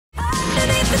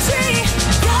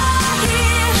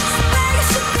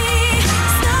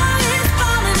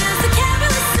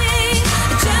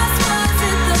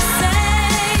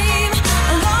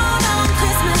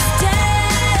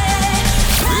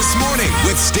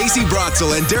Stacey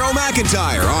Broxel and Daryl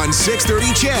McIntyre on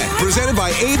 630 CHED, presented by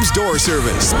Abe's Door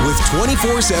Service, with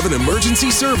 24/7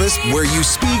 emergency service where you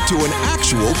speak to an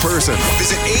actual person.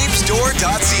 Visit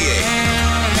abesdoor.ca.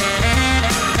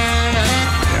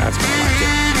 Yeah, it's gonna like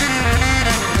it.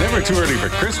 Never too early for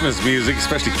Christmas music,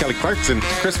 especially Kelly Clarkson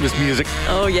Christmas music.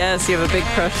 Oh, yes. You have a big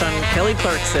crush on Kelly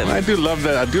Clarkson. I do love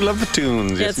that. I do love the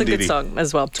tunes. Yeah, it's a good song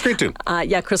as well. It's a great tune.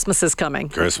 Yeah, Christmas is coming.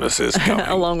 Christmas is coming.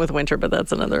 Along with winter, but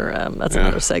that's another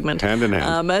another segment. Hand in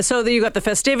hand. So you got the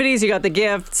festivities, you got the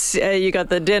gifts, you got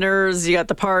the dinners, you got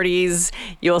the parties.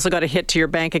 You also got a hit to your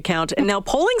bank account. And now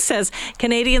polling says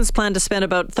Canadians plan to spend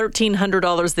about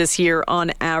 $1,300 this year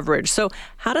on average. So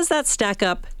how does that stack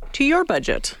up to your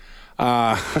budget?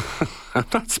 I'm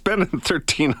not spending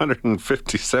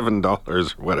 $1,357 or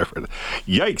whatever.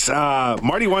 Yikes.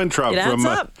 Marty Weintraub. It adds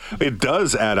up. It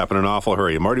does add up in an awful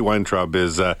hurry. Marty Weintraub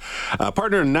is a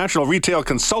partner and national retail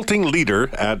consulting leader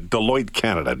at Deloitte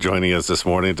Canada, joining us this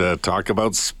morning to talk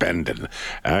about spending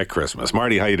at Christmas.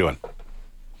 Marty, how you doing?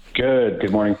 Good.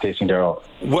 Good morning, Stacey and Daryl.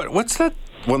 What's that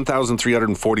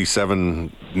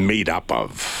 1,347 made up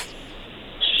of?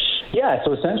 Yeah,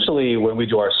 so essentially when we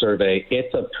do our survey,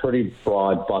 it's a pretty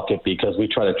broad bucket because we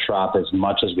try to trap as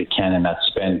much as we can in that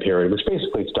spend period, which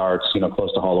basically starts,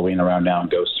 close to Halloween around now and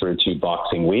goes through to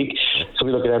Boxing Week. So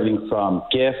we look at everything from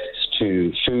gifts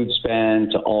to food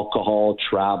spend to alcohol,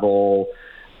 travel,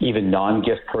 even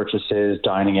non-gift purchases,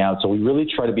 dining out. So we really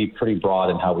try to be pretty broad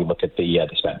in how we look at the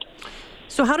spend.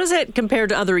 So how does it compare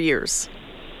to other years?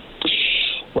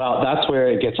 Well, that's where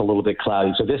it gets a little bit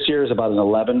cloudy. So this year is about an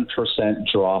 11%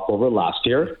 drop over last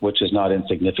year, which is not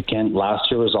insignificant.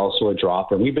 Last year was also a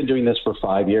drop, and we've been doing this for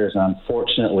 5 years, and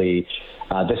unfortunately,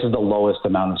 this is the lowest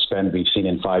amount of spend we've seen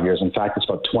in 5 years. In fact, it's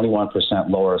about 21%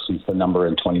 lower since the number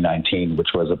in 2019, which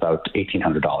was about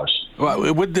 $1,800.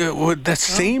 Well, would the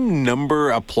same number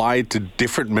apply to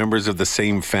different members of the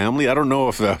same family? I don't know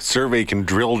if the survey can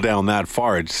drill down that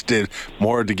far. It just did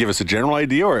more to give us a general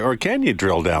idea, or can you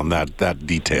drill down that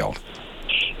detailed?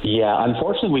 Yeah,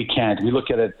 unfortunately we can't. We look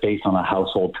at it based on a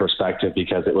household perspective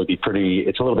because it's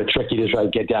a little bit tricky to try to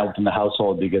get down within the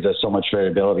household because there's so much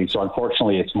variability. So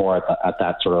unfortunately it's more at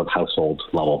that sort of household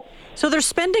level. So they're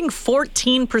spending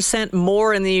 14%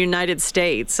 more in the United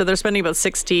States. So they're spending about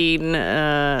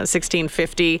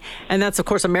 $1,650, and that's of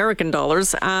course American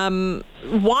dollars.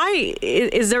 Why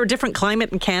is there a different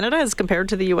climate in Canada as compared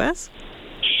to the U.S.?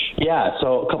 Yeah,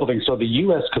 so a couple things. So the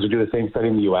U.S., because we do the same study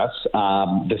in the U.S.,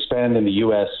 the spend in the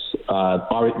U.S.,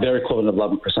 their equivalent of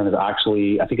 11% is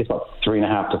actually, I think it's about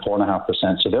 3.5% to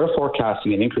 4.5%. So they're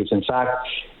forecasting an increase. In fact,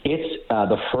 it's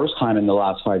the first time in the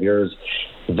last 5 years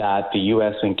that the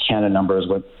U.S. and Canada numbers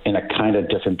went in a kind of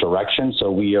different direction. So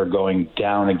we are going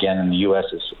down again, and the U.S.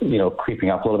 is,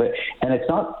 creeping up a little bit. And it's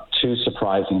not too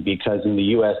surprising because in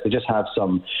the U.S. they just have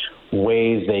some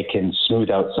ways they can smooth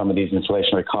out some of these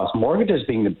inflationary costs. Mortgages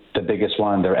being the biggest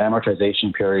one, their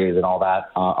amortization periods and all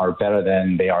that are better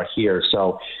than they are here.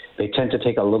 So they tend to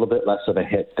take a little bit less of a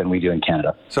hit than we do in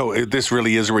Canada. So this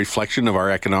really is a reflection of our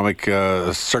economic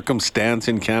circumstance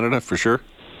in Canada, for sure?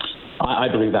 I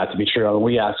believe that to be true.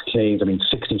 We asked Canadians,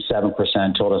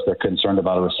 67% told us they're concerned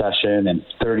about a recession and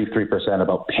 33%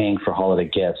 about paying for holiday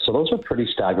gifts. So those are pretty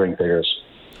staggering figures.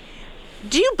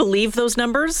 Do you believe those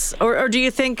numbers? Or do you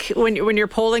think when you're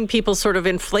polling, people sort of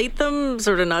inflate them,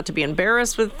 sort of not to be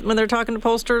embarrassed when they're talking to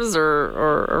pollsters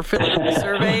or filling in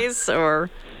surveys? Or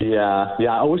Yeah.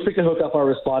 I wish we could hook up our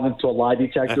respondents to a lie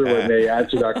detector when they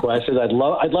answered our questions. I'd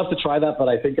love to try that, but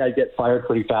I think I'd get fired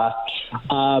pretty fast.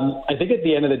 I think at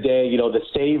the end of the day, the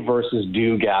save versus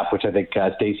do gap, which I think,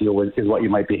 Stacey, is what you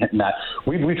might be hitting at.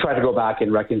 We try to go back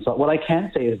and reconcile. What I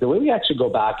can say is the way we actually go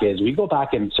back is we go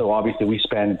back, and so obviously we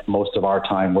spend most of our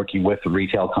time working with the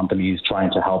retail companies trying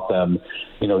to help them,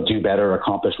 do better,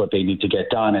 accomplish what they need to get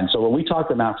done. And so when we talk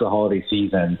to them after the holiday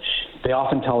season, they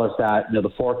often tell us that the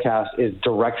forecast is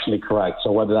directionally correct.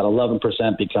 So whether that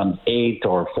 11% becomes 8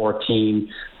 or 14,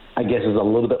 I guess is a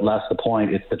little bit less the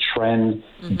point. It's the trend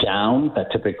down that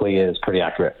typically is pretty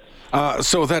accurate.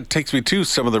 So that takes me to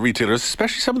some of the retailers,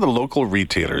 especially some of the local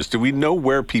retailers. Do we know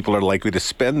where people are likely to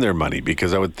spend their money?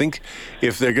 Because I would think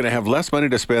if they're going to have less money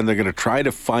to spend, they're going to try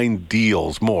to find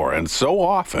deals more. And so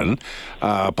often,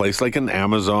 a place like an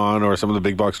Amazon or some of the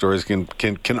big box stores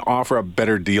can offer a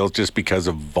better deal just because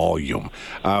of volume.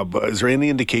 But is there any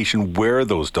indication where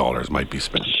those dollars might be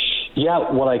spent?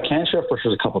 Yeah, what I can share for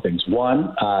sure is a couple of things.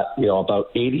 One,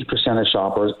 about 80% of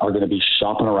shoppers are going to be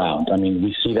shopping around.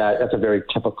 We see that. That's a very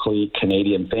typically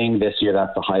Canadian thing. This year,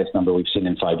 that's the highest number we've seen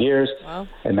in 5 years. Wow.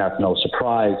 And that's no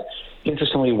surprise.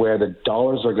 Interestingly, where the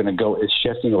dollars are going to go is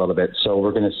shifting a little bit. So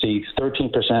we're going to see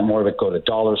 13% more of it go to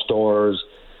dollar stores,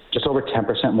 Just over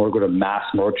 10% more go to mass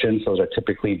merchants. Those are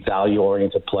typically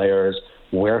value-oriented players,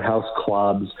 warehouse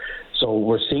clubs. So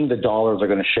we're seeing the dollars are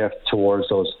going to shift towards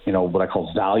those, what I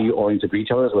call value-oriented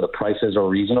retailers where the prices are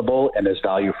reasonable and there's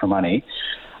value for money.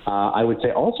 I would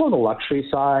say also on the luxury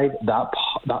side, that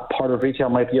part of retail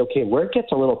might be okay. Where it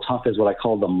gets a little tough is what I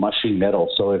call the mushy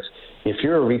middle. So if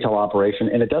you're a retail operation,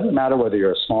 and it doesn't matter whether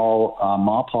you're a small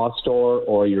mom-and-pop store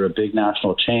or you're a big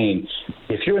national chain,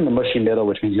 if you're in the mushy middle,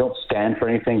 which means you don't stand for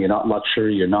anything, you're not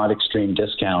luxury, you're not extreme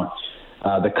discount,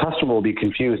 the customer will be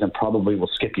confused and probably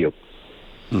will skip you.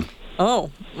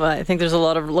 Oh, well, I think there's a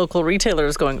lot of local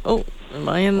retailers going, oh, am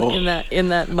I in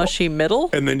that mushy middle?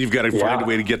 And then you've got to find a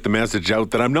way to get the message out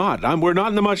that I'm not. We're not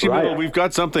in the mushy middle. We've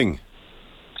got something.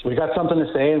 We've got something to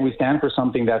say, and we stand for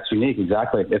something that's unique.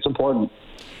 Exactly. It's important.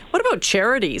 What about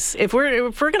charities? If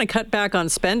we're going to cut back on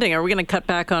spending, are we going to cut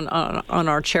back on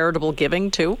our charitable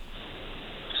giving too?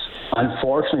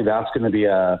 Unfortunately, that's going to be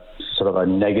a sort of a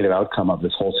negative outcome of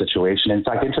this whole situation. In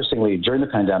fact, interestingly, during the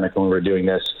pandemic when we were doing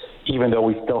this, even though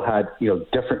we still had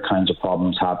different kinds of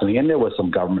problems happening, and there was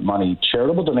some government money,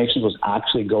 charitable donations was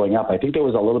actually going up. I think there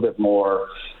was a little bit more,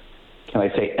 can I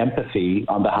say, empathy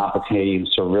on behalf of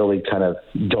Canadians to really kind of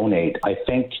donate. I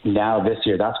think now this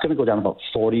year, that's going to go down about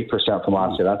 40% from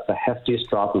last year. That's the heftiest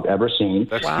drop we've ever seen.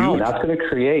 That's huge. And that's going to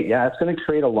create, it's going to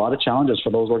create a lot of challenges for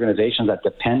those organizations that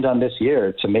depend on this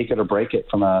year to make it or break it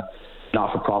from a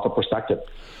not-for-profit perspective.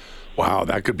 Wow,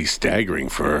 that could be staggering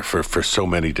for so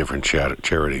many different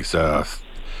charities.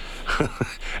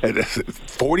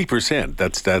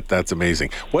 40%. That's amazing.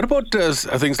 What about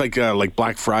things like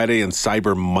Black Friday and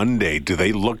Cyber Monday? Do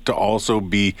they look to also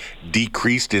be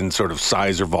decreased in sort of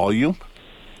size or volume?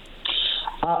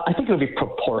 I think it'll be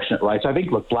proportionate, right? So I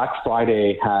think, Black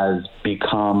Friday has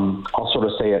become, I'll sort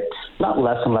of say it, not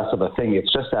less and less of a thing.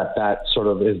 It's just that sort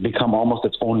of has become almost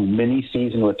its own mini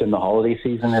season within the holiday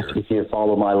season, if you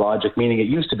follow my logic, meaning it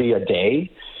used to be a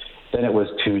day, then it was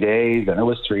 2 days, then it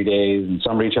was 3 days, and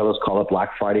some retailers call it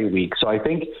Black Friday week. So I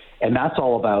think, and that's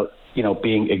all about,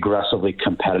 being aggressively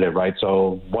competitive, right?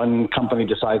 So one company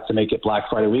decides to make it Black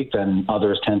Friday week, then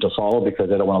others tend to follow because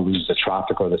they don't want to lose the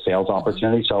traffic or the sales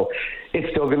opportunity. So it's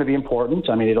still going to be important.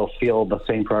 I mean, it'll feel the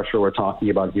same pressure we're talking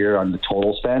about here on the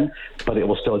total spend, but it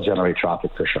will still generate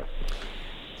traffic for sure.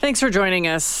 Thanks for joining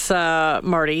us,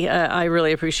 Marty. I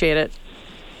really appreciate it.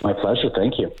 My pleasure.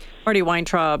 Thank you. Marty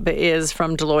Weintraub is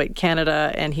from Deloitte,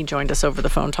 Canada, and he joined us over the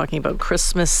phone talking about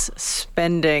Christmas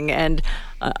spending. And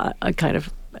I kind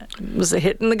of was a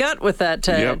hit in the gut with that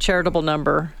charitable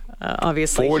number,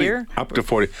 obviously 40, here. Up to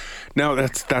 40. Now,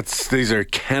 these are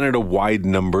Canada-wide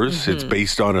numbers. Mm-hmm. It's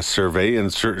based on a survey,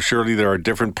 and surely there are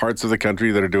different parts of the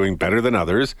country that are doing better than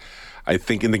others. I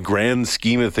think in the grand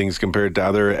scheme of things, compared to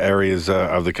other areas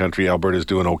of the country, Alberta's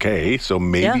doing okay. So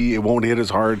maybe it won't hit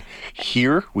as hard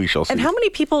here. We shall see. And how many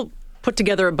people put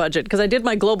together a budget? Because I did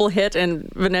my global hit, and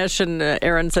Vinesh and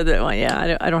Aaron said that,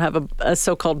 I don't have a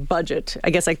so-called budget. I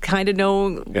guess I kind of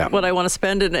know what I want to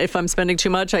spend, and if I'm spending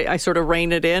too much, I sort of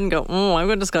rein it in, go,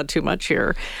 I've just got too much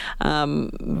here.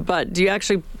 But do you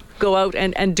actually go out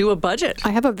and do a budget?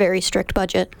 I have a very strict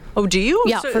budget. Oh, do you?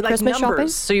 Yeah, so, for Christmas numbers. shopping.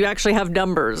 So you actually have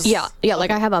numbers. Yeah,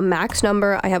 like I have a max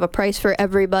number. I have a price for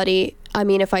everybody. I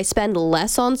mean, if I spend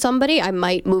less on somebody, I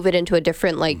might move it into a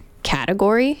different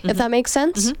category, if that makes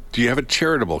sense. Mm-hmm. Do you have a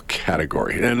charitable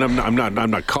category? And I'm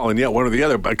not calling you out one or the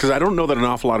other, because I don't know that an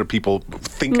awful lot of people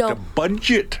think to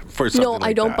budget for something like that. No,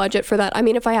 I don't budget for that. I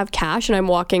mean, if I have cash and I'm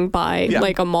walking by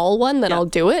a mall one, then I'll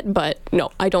do it. But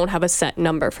no, I don't have a set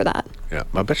number for that. Yeah,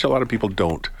 I bet you a lot of people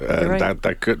don't. Right.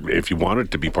 That could, if you want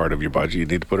it to be part of your budget, you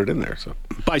need to put it in there. So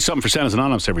buy something for Santa's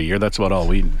Anonymous every year. That's about all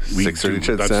we do.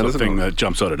 630 That's Santa's the thing Anonymous. that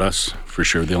jumps out at us for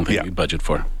sure. The only thing we budget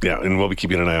for. Yeah, and we'll be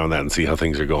keeping an eye on that and see how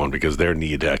things are going, because their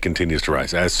need continues to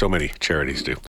rise, as so many charities do.